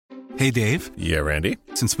Hey, Dave. Yeah, Randy?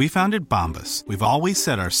 Since we founded Bombas, we've always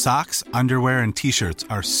said our socks, underwear, and T-shirts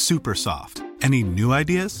are super soft. Any new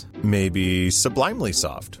ideas? Maybe sublimely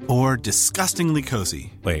soft. Or disgustingly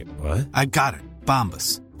cozy. Wait, what? I got it.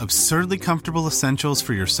 Bombas. Absurdly comfortable essentials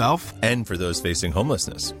for yourself and for those facing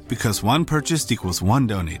homelessness. Because one purchased equals one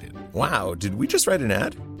donated. Wow, did we just write an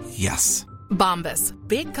ad? Yes. Bombas.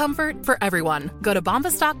 Big comfort for everyone. Go to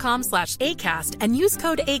bombas.com/ACAST and use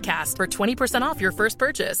code ACAST for 20% off your first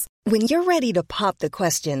purchase. When you're ready to pop the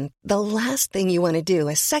question, the last thing you want to do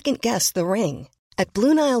is second-guess the ring. At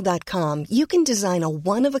BlueNile.com, you can design a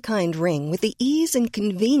one-of-a-kind ring with the ease and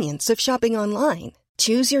convenience of shopping online.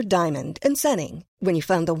 Choose your diamond and setting. When you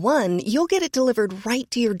find the one, you'll get it delivered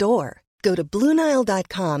right to your door. Go to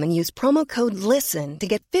BlueNile.com and use promo code LISTEN to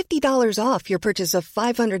get $50 off your purchase of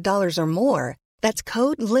 $500 or more. That's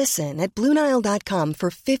code LISTEN at BlueNile.com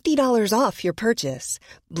for $50 off your purchase.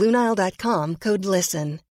 BlueNile.com, code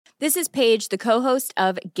LISTEN. This is Paige, the co-host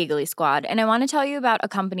of Giggly Squad, and I want to tell you about a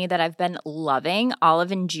company that I've been loving,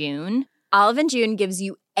 Olive & June. Olive & June gives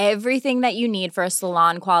you everything that you need for a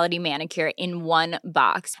salon-quality manicure in one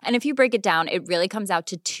box. And if you break it down, it really comes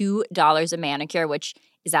out to $2 a manicure, which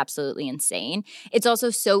is absolutely insane. It's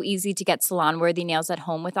also so easy to get salon-worthy nails at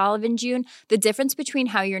home with Olive & June. The difference between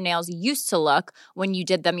how your nails used to look when you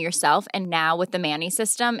did them yourself and now with the Mani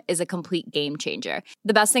system is a complete game changer.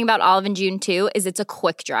 The best thing about Olive & June, too, is it's a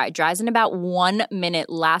quick dry. Dries in about 1 minute,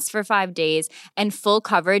 lasts for 5 days, and full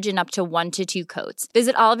coverage in up to 1 to 2 coats.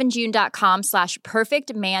 Visit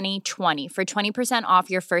oliveandjune.com/perfectmani20 for 20%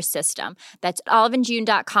 off your first system. That's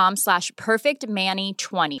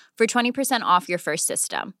oliveandjune.com/perfectmani20 for 20% off your first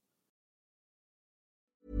system.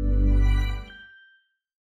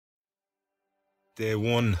 Day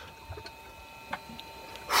one.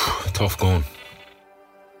 Tough going.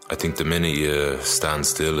 I think the minute you stand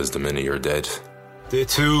still is the minute you're dead. Day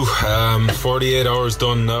two, 48 hours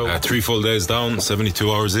done now. 3 full days down,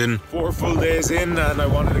 72 hours in. 4 full days in, and I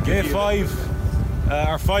wanted to get Day 5.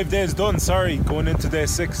 5 days done, going into day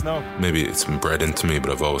 6 now. Maybe it's been bred into me, but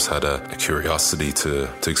I've always had a curiosity to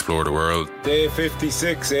explore the world. Day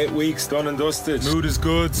 56, 8 weeks done and dusted. Mood is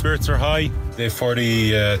good, spirits are high. Day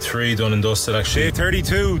 43 done and dusted actually. Day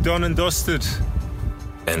 32 done and dusted.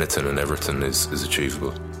 Anything and everything is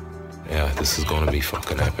achievable. Yeah, this is going to be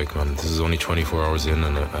fucking epic, man. This is only 24 hours in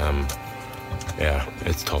and yeah,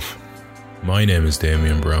 it's tough. My name is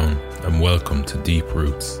Damien Brown and welcome to Deep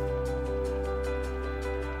Roots.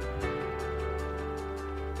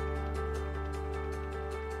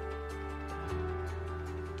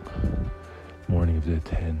 Morning of day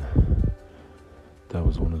 10. That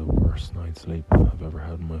was one of the worst night's sleep I've ever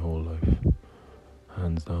had in my whole life.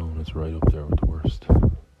 Hands down, it's right up there with the worst.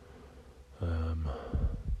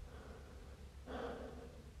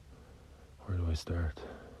 Where do I start?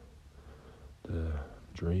 The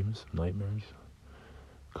dreams, nightmares,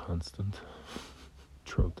 constant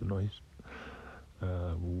throughout the night.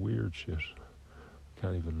 Weird shit.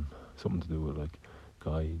 Can't even, something to do with like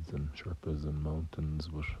guides and Sherpas and mountains,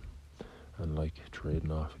 and like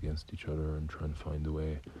trading off against each other and trying to find a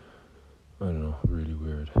way. I don't know, really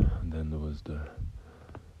weird. And then there was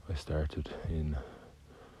I started in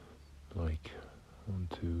like 1,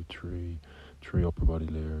 2, 3 upper body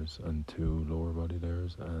layers and 2 lower body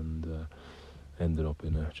layers, and ended up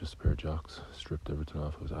in just a pair of jocks. Stripped everything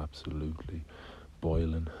off. I was absolutely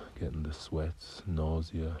boiling, getting the sweats,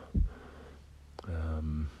 nausea.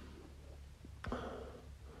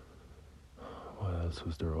 What else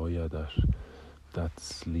was there? Oh yeah, that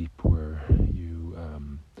sleep where you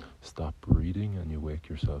stop breathing and you wake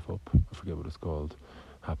yourself up. I forget what it's called.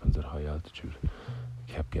 Happens at high altitude.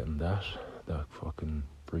 Kept getting that. That fucking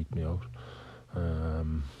freaked me out. I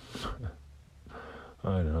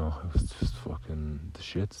don't know. It was just fucking the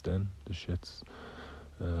shits then. The shits.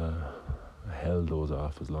 I held those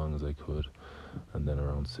off as long as I could. And then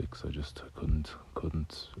around 6 I just couldn't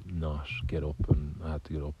not get up, and I had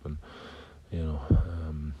to get up and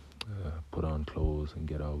put on clothes and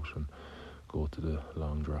get out and go to the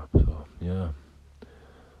long drop. So yeah,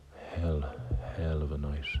 hell of a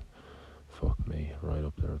night. Fuck me, right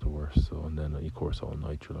up there at the worst. So, and then of course all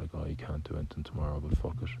night you're like, oh, you can't do anything tomorrow, but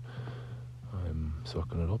fuck it, I'm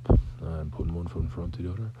sucking it up. I'm putting one foot in front of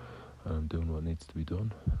the other, and I'm doing what needs to be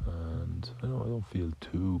done. And I don't feel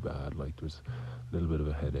too bad. Like there's a little bit of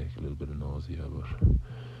a headache, a little bit of nausea, but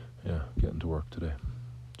yeah, getting to work today.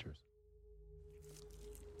 Cheers.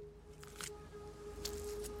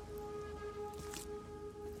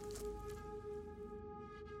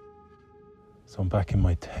 So I'm back in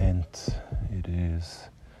my tent. It is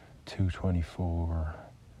 2:24.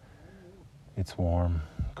 It's warm,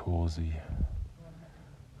 cozy,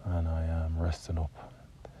 and I resting up.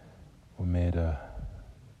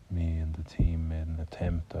 Me and the team made an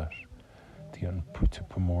attempt to get put to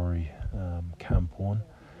Pomori Camp 1,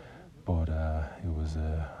 but it was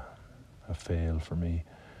a fail for me.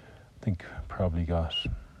 I think probably got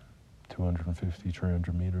 250,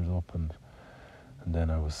 300 meters up, and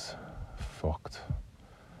then I was fucked.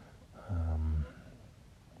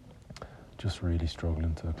 Just really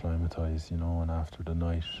struggling to acclimatise, and after the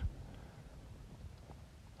night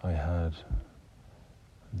I had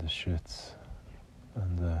the shits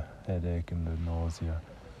and the headache and the nausea.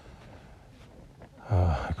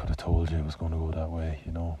 I could have told you it was going to go that way,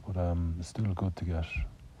 but it's still good to get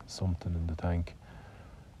something in the tank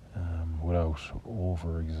without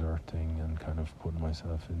over-exerting and kind of putting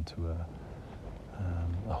myself into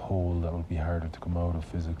a hole that would be harder to come out of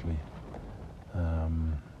physically.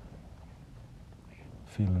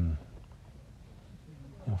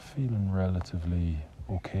 Feeling relatively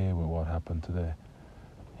okay with what happened today.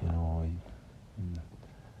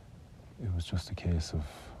 It was just a case of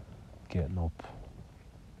getting up,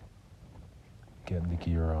 getting the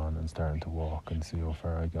gear on and starting to walk and see how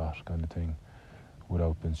far I got, kind of thing,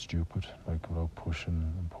 without being stupid, without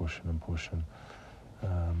pushing.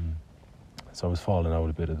 So I was falling out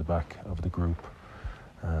a bit at the back of the group,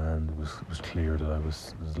 and it was clear that I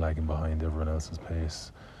was lagging behind everyone else's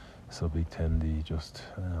pace. So Big Tendi, just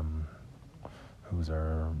who's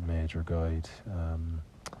our major guide,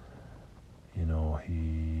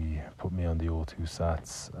 he put me on the O2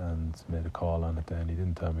 Sats and made a call on it then. He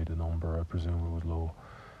didn't tell me the number, I presume it was low.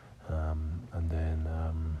 And then,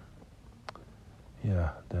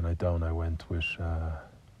 then I went with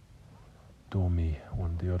Domi,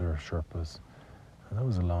 one of the other Sherpas. And that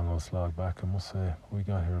was a long old slog back, I must say. We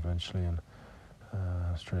got here eventually and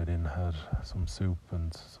straight in had some soup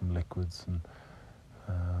and some liquids and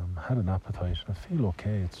had an appetite. I feel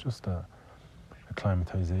okay. It's just a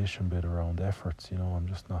acclimatization bit around efforts, I'm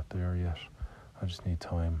just not there yet. I just need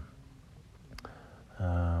time.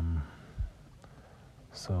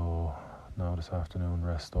 So now this afternoon,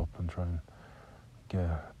 rest up and try and get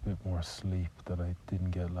a bit more sleep that I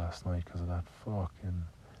didn't get last night because of that fucking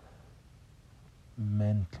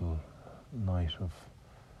mental night of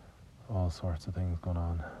all sorts of things going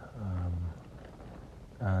on.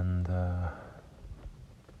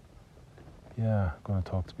 Going to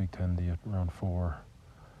talk to Big Tendi at around 4,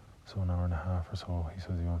 so an hour and a half or so. He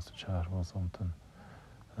says he wants to chat about something,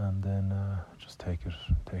 and then just take it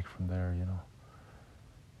from there.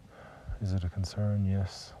 Is it a concern?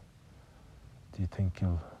 Yes. Do you think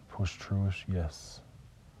he'll push through it? Yes.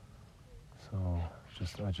 So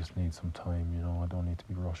I just need some time. I don't need to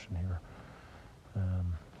be rushing here.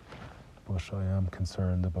 But I am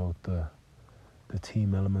concerned about the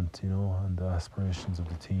team element, and the aspirations of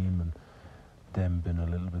the team, and them being a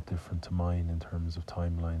little bit different to mine in terms of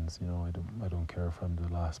timelines. I don't care if I'm the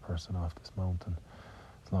last person off this mountain,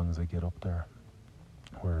 as long as I get up there.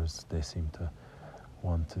 Whereas they seem to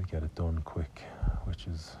want to get it done quick, which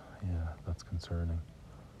is, that's concerning.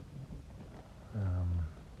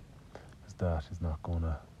 Because that's not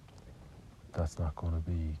gonna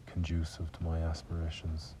be conducive to my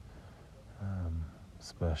aspirations.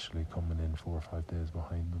 Especially coming in 4 or 5 days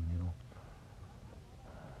behind them,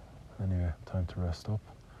 Anyway, time to rest up.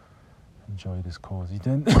 Enjoy this cozy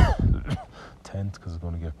tent, because it's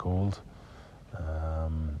going to get cold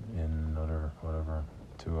in another,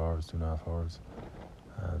 2.5 hours.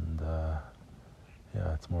 And,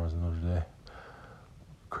 tomorrow's another day.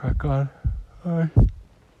 Crack on. Bye.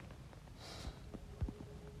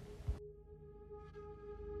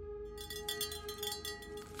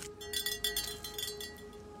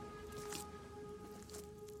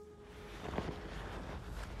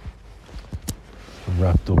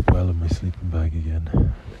 Wrapped up well in my sleeping bag again.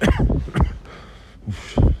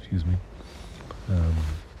 Oof, excuse me.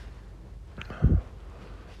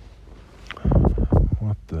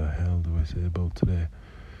 What the hell do I say about today?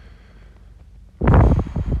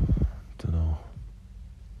 Dunno.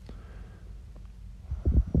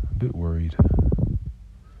 A bit worried.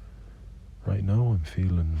 Right now I'm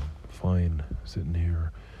feeling fine, sitting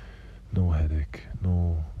here. No headache,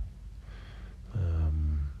 no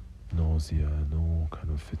nausea, no kind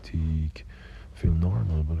of fatigue. Feel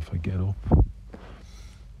normal, but if I get up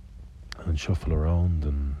and shuffle around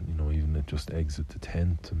and even just exit the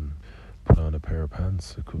tent and put on a pair of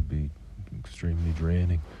pants, it could be extremely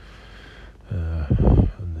draining,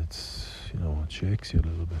 and it's it shakes you a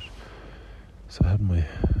little bit. So I had my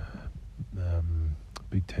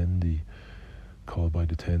Big Tendi call by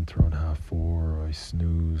the tent around 4:30. I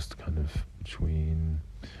snoozed kind of between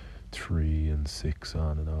 3 and 6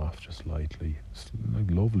 on and off, just lightly. Like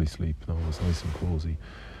lovely sleep. No, it was nice and cozy.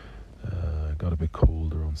 Got a bit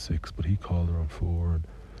cold around 6, but he called around 4, and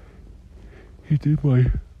he did my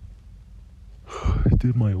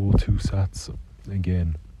O2 sats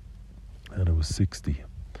again, and it was 60.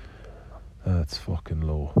 That's fucking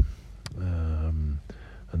low. And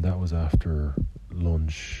that was after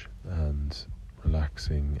lunch and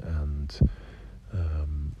relaxing and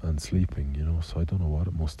sleeping, you know. So I don't know what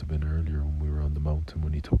it must have been earlier when we were on the mountain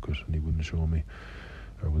when he took it and he wouldn't show me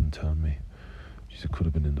or wouldn't tell me. Jeez, it could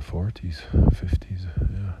have been in the 40s, 50s,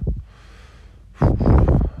 yeah.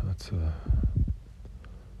 That's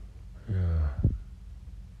yeah.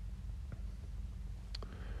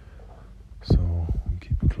 So we'll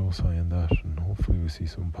keep a close eye on that, and hopefully we see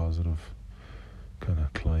some positive kind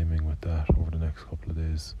of climbing with that over the next couple of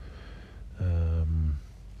days.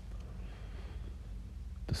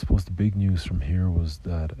 I suppose the big news from here was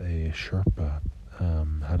that a Sherpa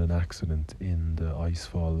had an accident in the ice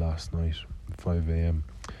fall last night at 5 a.m.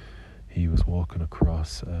 He was walking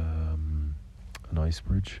across an ice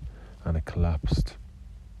bridge and it collapsed,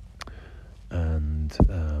 and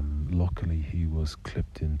luckily he was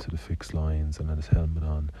clipped into the fixed lines and had his helmet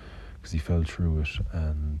on, because he fell through it,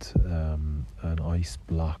 and an ice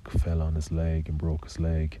block fell on his leg and broke his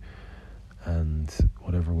leg, and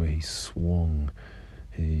whatever way he swung,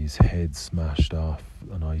 his head smashed off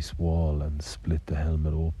an ice wall and split the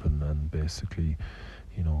helmet open, and basically,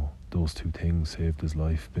 you know, those two things saved his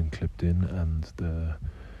life, being clipped in and the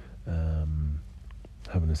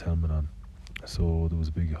having his helmet on. So there was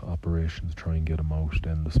a big operation to try and get him out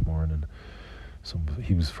then this morning.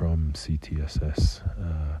 He was from CTSS.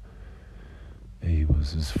 It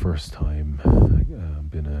was his first time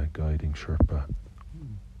being a guiding Sherpa,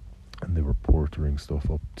 and they were portering stuff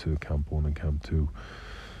up to Camp 1 and Camp 2.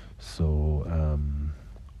 So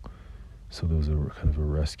there was a kind of a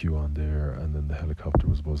rescue on there, and then the helicopter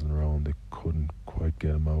was buzzing around. They couldn't quite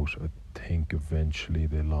get him out. I think eventually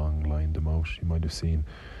they long lined him out. You might have seen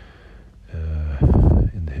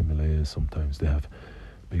in the Himalayas sometimes they have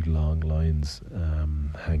big long lines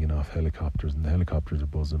hanging off helicopters, and the helicopters are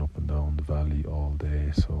buzzing up and down the valley all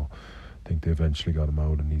day. So I think they eventually got him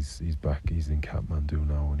out, and he's back. He's in Kathmandu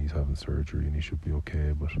now, and he's having surgery, and he should be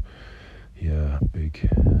okay. But yeah, big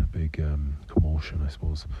commotion, I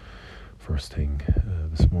suppose, first thing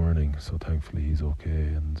this morning. So thankfully he's okay,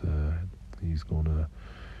 and he's gonna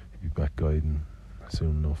be back guiding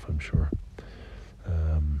soon enough, I'm sure.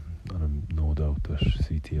 And I'm no doubt that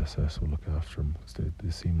CTSS will look after him, because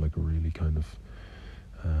they seem like a really kind of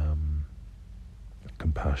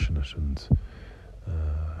compassionate and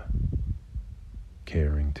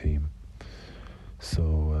caring team.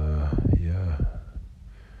 So yeah,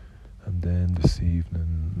 and then this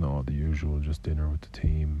evening, the usual, just dinner with the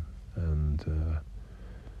team, and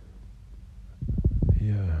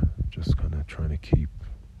yeah, just kind of trying to keep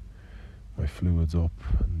my fluids up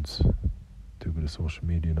and do a bit of social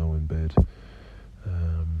media now in bed.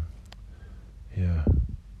 Yeah,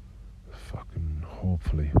 fucking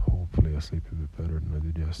hopefully I sleep a bit better than I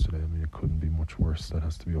did yesterday. I mean, it couldn't be much worse. That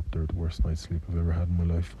has to be up there, the worst night's sleep I've ever had in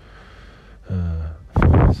my life.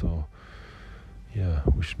 So yeah,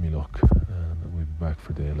 wish me luck, and we'll be back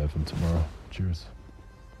for day 11 tomorrow. Cheers.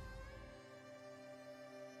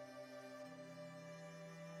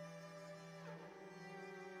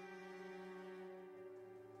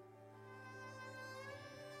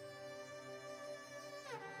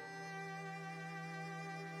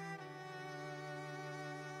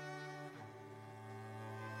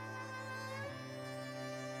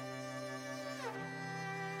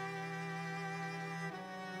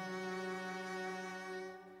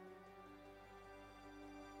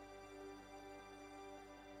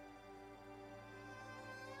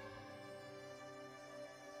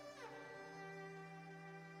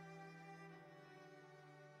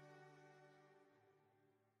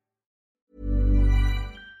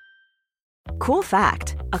 Cool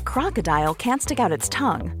fact, a crocodile can't stick out its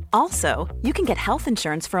tongue. Also, you can get health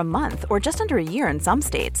insurance for a month or just under a year in some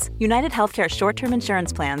states. United Healthcare short-term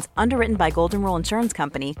insurance plans, underwritten by Golden Rule Insurance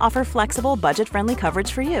Company, offer flexible, budget-friendly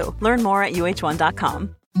coverage for you. Learn more at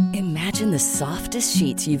UH1.com. Imagine the softest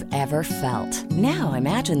sheets you've ever felt. Now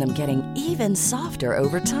imagine them getting even softer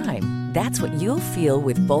over time. That's what you'll feel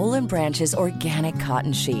with Boll & Branch's organic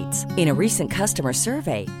cotton sheets. In a recent customer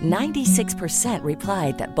survey, 96%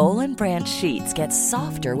 replied that Boll & Branch sheets get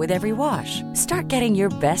softer with every wash. Start getting your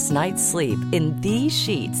best night's sleep in these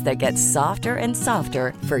sheets that get softer and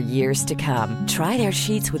softer for years to come. Try their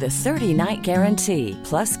sheets with a 30-night guarantee.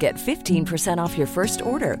 Plus, get 15% off your first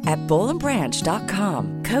order at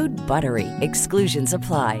bollandbranch.com. Code BUTTERY. Exclusions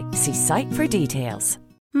apply. See site for details.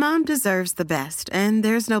 Mom deserves the best, and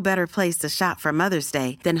there's no better place to shop for Mother's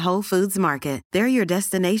Day than Whole Foods Market. They're your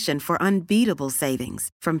destination for unbeatable savings,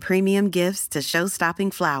 from premium gifts to show-stopping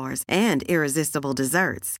flowers and irresistible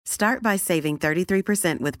desserts. Start by saving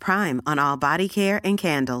 33% with Prime on all body care and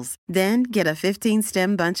candles. Then get a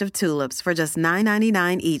 15-stem bunch of tulips for just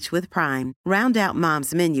 $9.99 each with Prime. Round out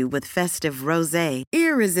Mom's menu with festive rosé,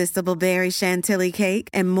 irresistible berry chantilly cake,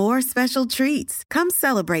 and more special treats. Come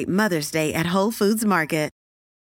celebrate Mother's Day at Whole Foods Market.